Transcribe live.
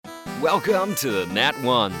Welcome to Nat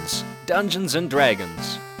 1's Dungeons and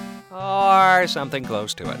Dragons. Or something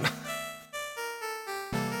close to it.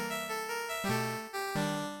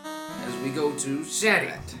 As we go to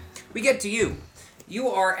Sandy, we get to you. You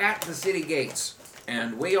are at the city gates,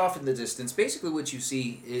 and way off in the distance, basically what you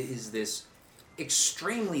see is this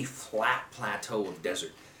extremely flat plateau of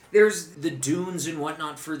desert. There's the dunes and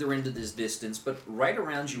whatnot further into this distance, but right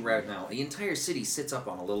around you right now, the entire city sits up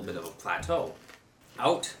on a little bit of a plateau.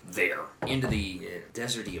 Out there, into the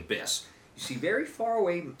deserty abyss, you see very far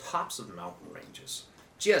away tops of mountain ranges,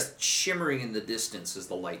 just shimmering in the distance as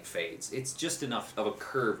the light fades. It's just enough of a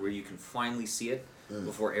curve where you can finally see it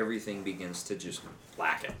before everything begins to just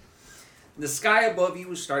blacken. The sky above you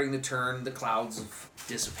is starting to turn, the clouds have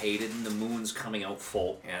dissipated, and the moon's coming out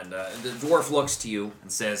full. And the dwarf looks to you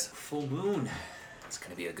and says, "Full moon, it's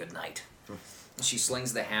going to be a good night." She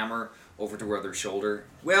slings the hammer over to her other shoulder.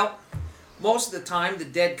 Well, most of the time, the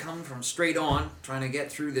dead come from straight on, trying to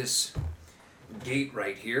get through this gate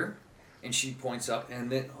right here. And she points up,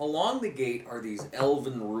 and then along the gate are these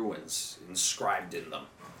elven ruins inscribed in them.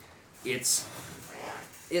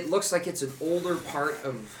 It looks like it's an older part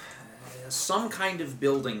of some kind of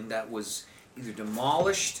building that was either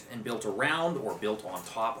demolished and built around or built on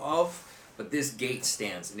top of. But this gate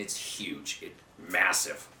stands, and it's huge. It's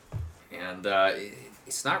massive. And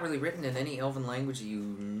it's not really written in any elven language you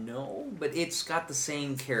know, but it's got the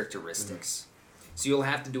same characteristics. So you'll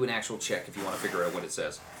have to do an actual check if you want to figure out what it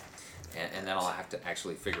says. And then I'll have to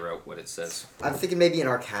actually figure out what it says. I'm thinking maybe an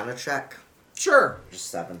Arcana check. Sure. Just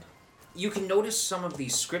 7. You can notice some of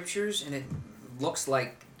these scriptures, and it looks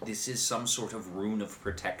like this is some sort of rune of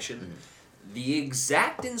protection. The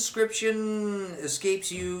exact inscription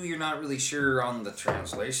escapes you. You're not really sure on the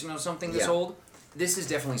translation of something this old. This is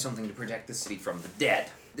definitely something to protect the city from the dead.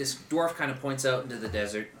 This dwarf kind of points out into the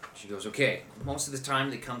desert. She goes, okay, most of the time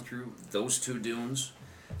they come through those two dunes.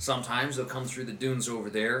 Sometimes they'll come through the dunes over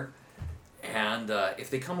there. And if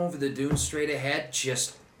they come over the dunes straight ahead,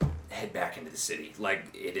 just head back into the city. Like,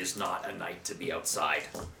 it is not a night to be outside.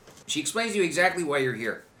 She explains to you exactly why you're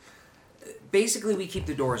here. Basically, we keep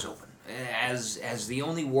the doors open. As the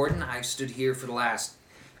only warden, I've stood here for the last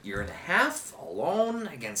year and a half, alone,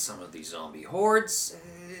 against some of these zombie hordes.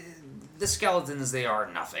 The skeletons, they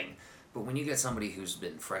are nothing. But when you get somebody who's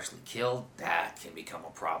been freshly killed, that can become a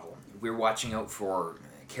problem. We're watching out for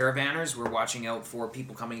caravanners. We're watching out for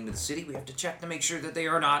people coming into the city. We have to check to make sure that they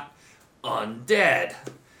are not undead,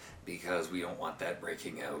 because we don't want that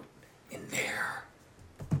breaking out in there.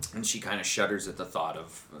 And she kind of shudders at the thought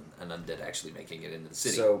of an undead actually making it into the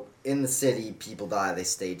city. So, in the city, people die, they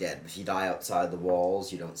stay dead. If you die outside the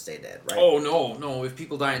walls, you don't stay dead, right? Oh, no. If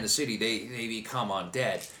people die in the city, they become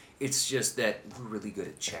undead. It's just that we're really good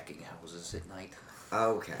at checking houses at night.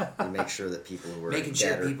 Okay. You make sure that people who are making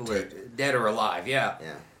dead sure people are dead or alive, yeah.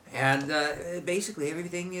 And basically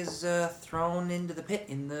everything is thrown into the pit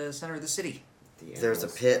in the center of the city. There's a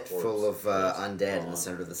pit full of undead in the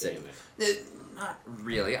center of the city. Not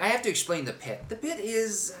really. I have to explain the pit. The pit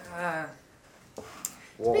is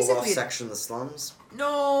Walled off section of the slums?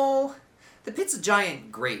 No. The pit's a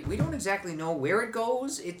giant grate. We don't exactly know where it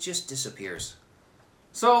goes. It just disappears.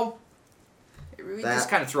 So, we just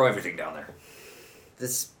kind of throw everything down there.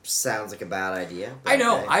 This sounds like a bad idea. I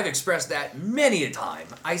know. Okay. I've expressed that many a time.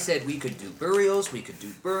 I said we could do burials, we could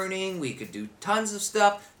do burning, we could do tons of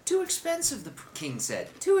stuff. Too expensive, the king said.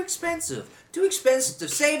 Too expensive. Too expensive to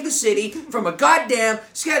save the city from a goddamn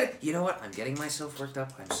scatter. You know what? I'm getting myself worked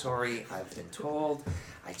up. I'm sorry. I've been told.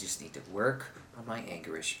 I just need to work on my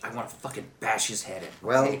anger issue. I want to fucking bash his head in.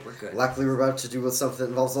 Well, okay, we're good. Luckily we're about to do something that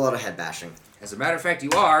involves a lot of head bashing. As a matter of fact,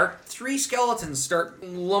 you are. 3 skeletons start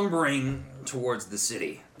lumbering towards the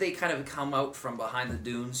city. They kind of come out from behind the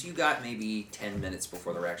dunes. You got maybe 10 minutes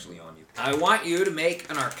before they're actually on you. I want you to make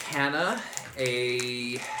an Arcana,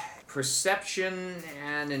 a perception,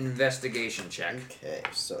 and investigation check. Okay,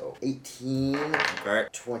 so 18, okay.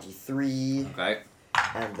 23, okay.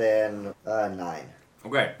 And then 9.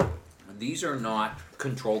 Okay. These are not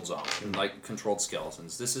controlled zombies, like controlled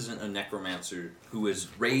skeletons. This isn't a necromancer who has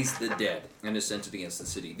raised the dead and is sent against the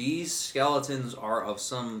city. These skeletons are of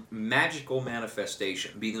some magical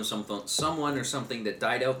manifestation, be them someone or something that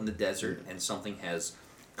died out in the desert and something has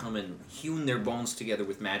come and hewn their bones together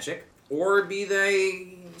with magic, or be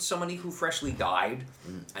they somebody who freshly died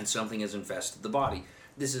and something has infested the body.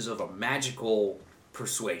 This is of a magical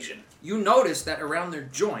persuasion. You notice that around their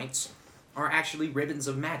joints are actually ribbons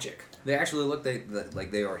of magic. They actually look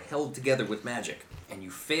like they are held together with magic. And you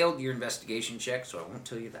failed your investigation check, so I won't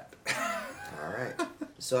tell you that. Alright.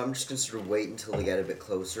 So I'm just going to sort of wait until they get a bit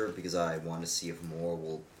closer, because I want to see if more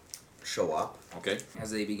will show up. Okay.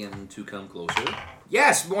 As they begin to come closer.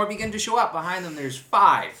 Yes, more begin to show up. Behind them, there's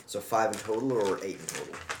 5. So 5 in total or 8 in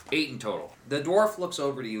total? 8 in total. The dwarf looks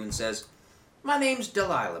over to you and says, "My name's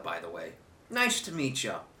Delilah, by the way. Nice to meet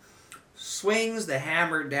you." Swings the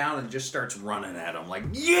hammer down and just starts running at him like,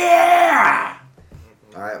 yeah!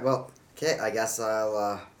 Alright, well, okay, I guess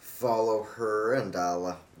I'll follow her and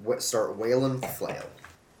I'll start wailing with the flail.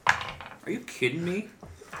 Are you kidding me?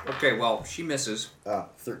 Okay, well, she misses.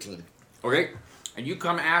 13. Okay, and you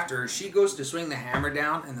come after her. She goes to swing the hammer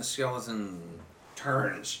down, and the skeleton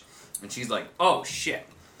turns. And she's like, "Oh, shit."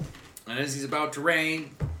 And as he's about to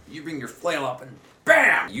rain, you bring your flail up, and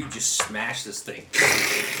BAM! You just smash this thing.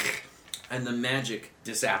 And the magic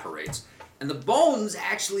disapparates. And the bones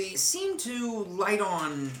actually seem to light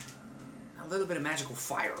on a little bit of magical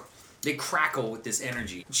fire. They crackle with this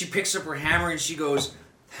energy. She picks up her hammer, and she goes,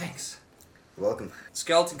 "Thanks." You're welcome.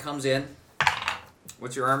 Skeleton comes in.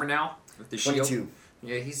 What's your armor now? With the shield? 22.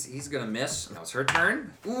 Yeah, he's gonna miss. Now it's her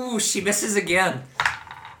turn. Ooh, she misses again.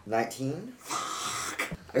 19.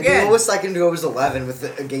 Again. The lowest I can do is 11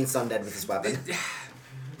 against undead with this weapon.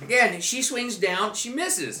 Again, she swings down. She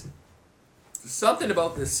misses. Something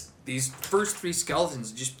about these first 3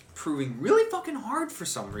 skeletons just proving really fucking hard for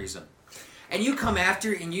some reason. And you come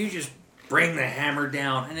after and you just bring the hammer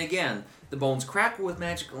down. And again, the bones crackle with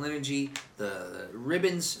magical energy. The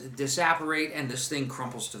ribbons disapparate, and this thing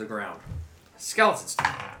crumples to the ground. Skeleton's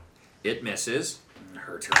turn. It misses.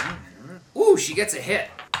 Her turn. Ooh, she gets a hit.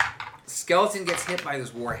 Skeleton gets hit by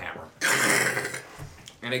this warhammer.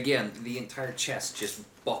 And again, the entire chest just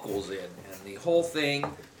buckles in, and the whole thing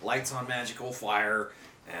lights on magical fire,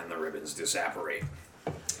 and the ribbons disapparate.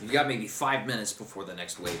 You've got maybe 5 minutes before the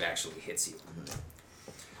next wave actually hits you.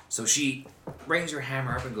 So she brings her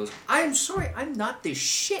hammer up and goes, "I'm sorry, I'm not this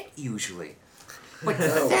shit usually. But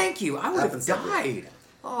thank you, I would have died."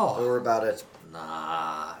 Oh. Don't worry about it.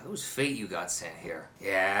 Nah, it was fate you got sent here.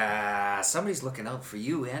 Yeah, somebody's looking out for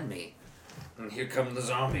you and me. And here come the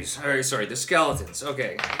zombies. Sorry, the skeletons.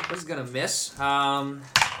 Okay, who's gonna miss?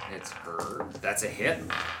 It's her. That's a hit.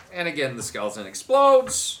 And again, the skeleton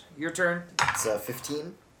explodes. Your turn. It's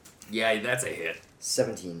 15. Yeah, that's a hit.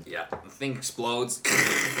 17. Yeah, the thing explodes.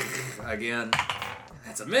 Again.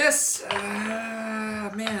 That's a miss.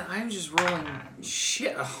 Man, I'm just rolling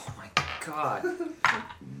shit. Oh my god.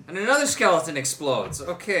 And another skeleton explodes.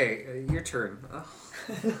 Okay, your turn.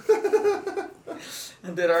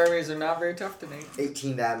 Undead armies are not very tough to make.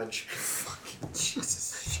 18 damage. Fucking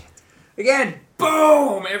Jesus shit. Again,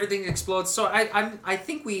 boom! Everything explodes. So I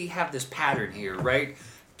think we have this pattern here, right?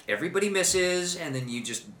 Everybody misses, and then you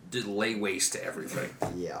just lay waste to everything.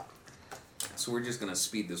 Yeah. So we're just gonna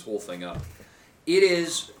speed this whole thing up. It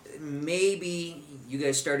is maybe you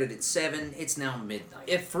guys started at 7. It's now midnight.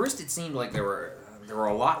 At first, it seemed like there were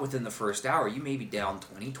a lot within the first hour. You may be down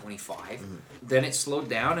 20, 25. Mm-hmm. Then it slowed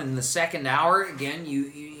down, and in the second hour, again,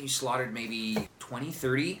 you slaughtered maybe 20,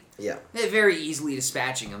 30. Yeah. They're very easily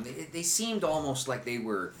dispatching them. They seemed almost like they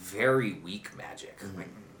were very weak magic. Mm-hmm. Like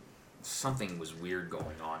something was weird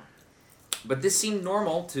going on. But this seemed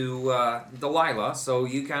normal to Delilah, so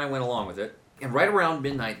you kind of went along with it. And right around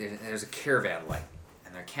midnight, there's a caravan light.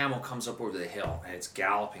 And their camel comes up over the hill, and it's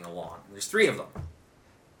galloping along. And there's 3 of them.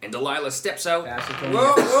 And Delilah steps out. Whoa,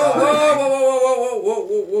 whoa, whoa, whoa, whoa, whoa, whoa, whoa,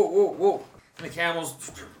 whoa, whoa, whoa, whoa. And the camels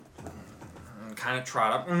kind of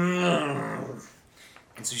trot up. And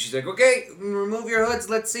so she's like, "Okay, remove your hoods.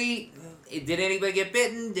 Let's see. Did anybody get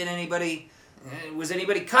bitten? Did anybody... was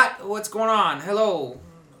anybody cut? What's going on? Hello?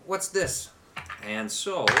 What's this?" And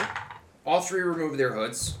so, all 3 remove their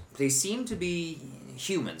hoods. They seem to be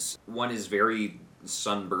humans. One is very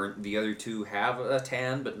sunburnt. The other 2 have a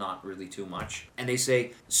tan, but not really too much. And they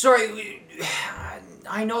say, "Sorry,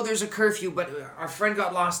 I know there's a curfew, but our friend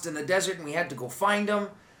got lost in the desert and we had to go find him.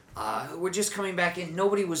 We're just coming back in.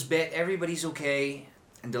 Nobody was bit. Everybody's okay."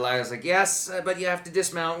 And Delilah's like, "Yes, but you have to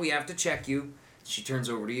dismount. We have to check you." She turns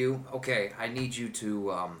over to you. "Okay, I need you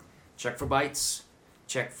to check for bites,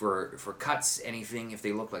 check for cuts, anything. If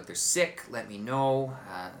they look like they're sick, let me know.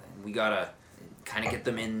 We gotta kind of get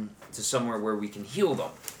them in to somewhere where we can heal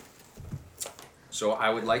them." So I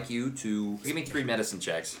would like you to give me 3 medicine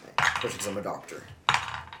checks. Because I'm a doctor.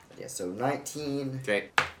 Yeah, so 19, Okay.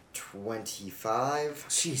 25,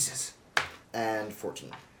 Jesus. and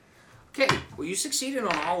 14. Okay, well, you succeeded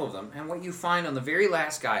on all of them, and what you find on the very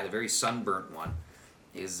last guy, the very sunburnt one,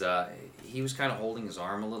 is he was kind of holding his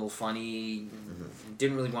arm a little funny,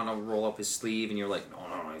 didn't really want to roll up his sleeve, and you're like, no.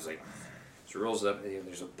 He's like, she rolls it up, and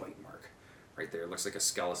there's a bite mark right there. It looks like a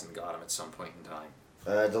skeleton got him at some point in time.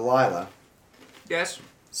 Delilah. Yes?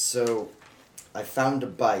 So, I found a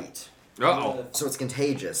bite. Uh-oh. So it's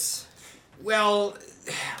contagious. Well,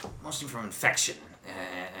 mostly from infection,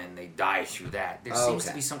 and they die through that. There seems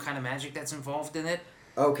to be some kind of magic that's involved in it.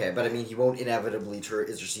 Okay, but I mean, he won't inevitably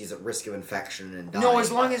he's at risk of infection and dying. No,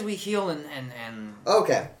 as long as we heal and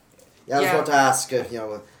Okay. Yeah, I was about to ask if,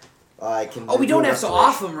 I can... Oh, we don't have to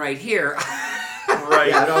off him right here. Right.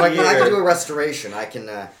 Yeah, no, I can do a restoration. I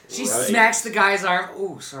can... She smacks the guy's arm.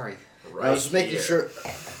 Oh, sorry. Right, I was just making sure...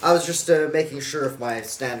 I was just making sure if my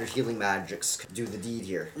standard healing magics could do the deed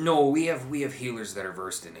here. No, we have healers that are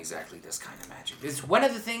versed in exactly this kind of magic. It's one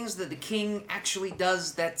of the things that the king actually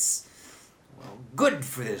does that's... good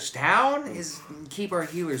for this town, is keep our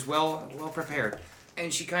healers well prepared.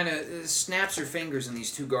 And she kind of snaps her fingers and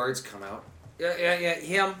these two guards come out. Yeah,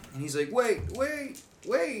 him. And he's like, wait,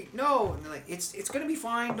 no. And they're like, it's going to be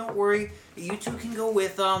fine, don't worry. You two can go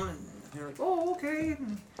with them. And they're like, oh, okay.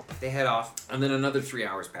 And they head off. And then another 3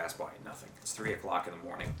 hours pass by, nothing. It's 3 o'clock in the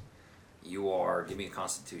morning. Give me a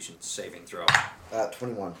constitution saving throw.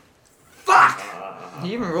 21. Fuck!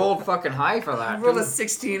 You even rolled fucking high for that. I rolled a too.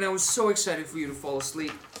 16. I was so excited for you to fall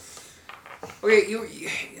asleep. Okay,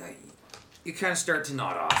 you kind of start to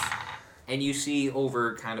nod off. And you see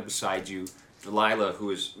over kind of beside you, Delilah,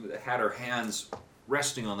 who had her hands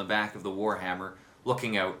resting on the back of the warhammer,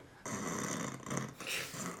 looking out.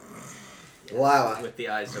 Delilah. With the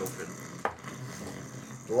eyes open.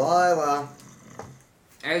 Delilah.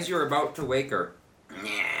 As you're about to wake her,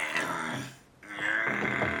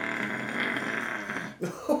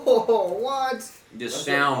 Oh, what? this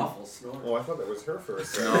sound. Oh, I thought that was her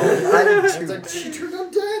first. No. I was like, she turned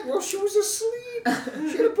undead while she was asleep.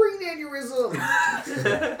 She had a brain aneurysm.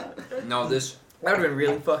 No, this That would have been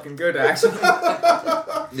really fucking good, actually.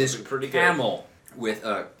 this Pretty good. camel with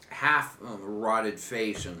a half rotted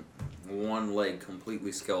face and one leg completely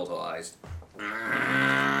skeletalized.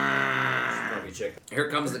 Probably check. Here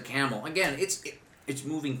comes the camel. Again, it's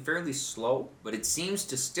moving fairly slow, but it seems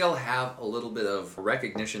to still have a little bit of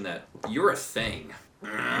recognition that you're a thing.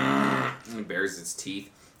 It bares its teeth.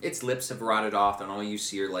 Its lips have rotted off, and all you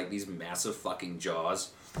see are like these massive fucking jaws.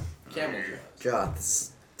 Camel jaws. God, this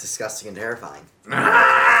is disgusting and terrifying. Okay,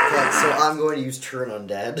 so I'm going to use turn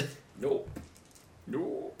undead. Nope.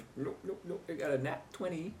 I got a nat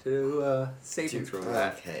 20 to saving throw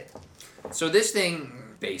that. Okay. So this thing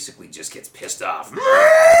basically just gets pissed off.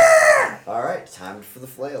 Alright, time for the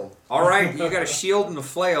flail. All right, you got a shield and a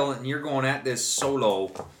flail, and you're going at this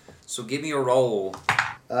solo. So give me a roll.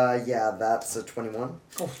 Yeah, that's a 21.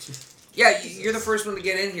 Oh, jeez. Yeah, you're the first one to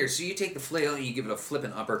get in here. So you take the flail and you give it a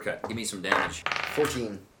flippin' uppercut. Give me some damage.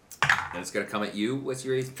 14. And it's going to come at you. What's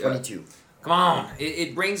your 22. Come on.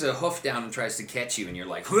 It brings a hoof down and tries to catch you, and you're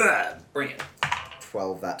like, "Hua!" Bring it.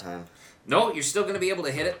 12 that time. No, you're still going to be able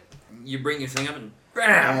to hit it. You bring your thing up and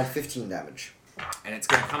bam! And 15 damage. And it's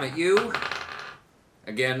going to come at you.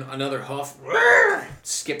 Again, another hoof.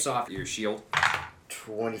 Skips off your shield.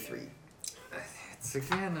 23. It's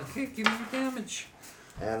again, okay, give me the damage.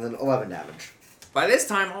 And then 11 damage. By this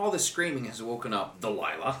time, all the screaming has woken up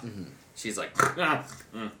Delilah. Mm-hmm. She's like, what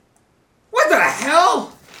the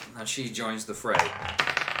hell? Now she joins the fray.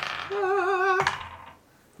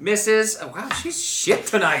 Misses. Oh, wow, she's shit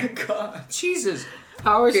tonight. God. Jesus.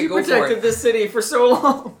 How has Okay, she go for protected it. this city for so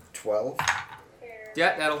long? 12.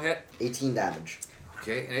 Yeah, that'll hit. 18 damage.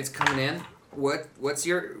 Okay, and it's coming in. What's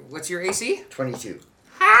your AC? 22.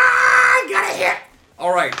 Ah, got a hit.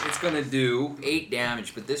 All right, it's gonna do 8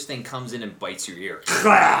 damage, but this thing comes in and bites your ear.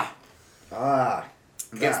 Ah.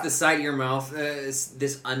 Gets God. the side of your mouth.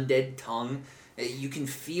 This undead tongue. You can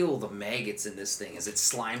feel the maggots in this thing as it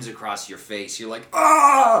slimes across your face. You're like,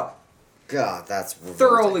 ah! God, that's revolting.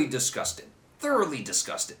 Thoroughly disgusted. Thoroughly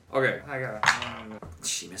disgusted. Okay, I got it.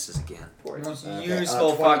 She misses again. Most Okay,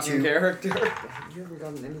 useful 22. fucking character. You haven't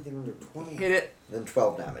gotten anything under 20. Hit it. Then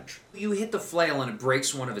 12 damage. You hit the flail and it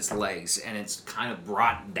breaks one of its legs, and it's kind of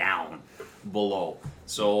brought down below.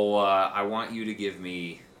 So I want you to give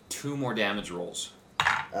me 2 more damage rolls.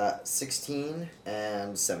 16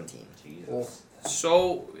 and 17. Jesus.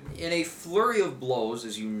 So, in a flurry of blows,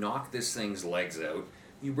 as you knock this thing's legs out,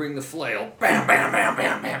 you bring the flail, bam, bam, bam,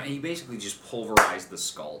 bam, bam, and you basically just pulverize the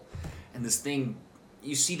skull. And this thing,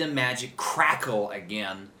 you see the magic crackle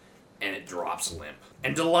again, and it drops limp.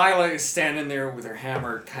 And Delilah is standing there with her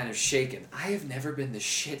hammer kind of shaking. I have never been this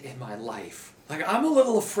shit in my life. Like, I'm a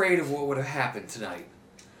little afraid of what would have happened tonight.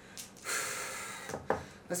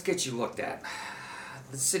 Let's get you looked at.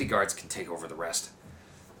 The city guards can take over the rest.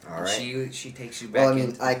 Alright. She takes you back. Well, I mean,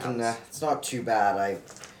 into the I can, house. it's not too bad. I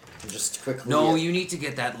can just quickly... No, you need to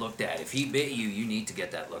get that looked at. If he bit you, you need to get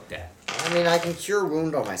that looked at. I mean, I can cure a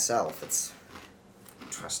wound on myself. It's...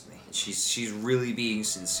 Trust me. She's really being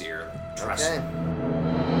sincere. Trust me. Okay.